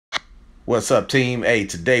What's up, team? Hey,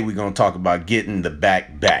 today we're going to talk about getting the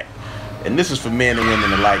back. And this is for men and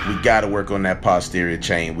women alike. We got to work on that posterior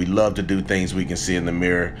chain. We love to do things we can see in the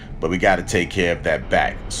mirror, but we got to take care of that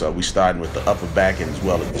back. So we're starting with the upper back and as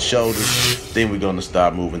well as the shoulders. Then we're going to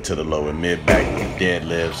start moving to the lower mid back with the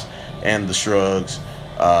deadlifts and the shrugs.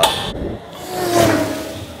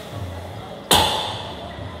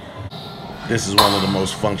 This is one of the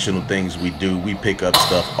most functional things we do. We pick up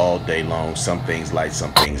stuff all day long, some things light,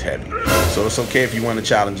 some things heavy. So it's okay if you want to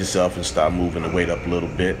challenge yourself and start moving the weight up a little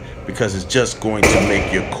bit, because it's just going to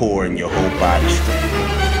make your core and your whole body strong.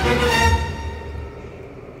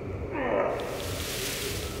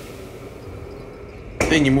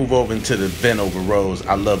 Then you move over into the bent over rows.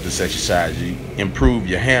 I love this exercise. You improve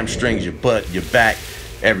your hamstrings, your butt, your back,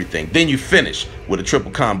 everything. Then you finish with a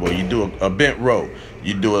triple combo. You do a bent row,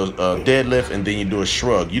 you do a deadlift, and then you do a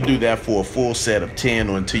shrug. You do that for a full set of 10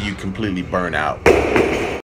 or until you completely burn out.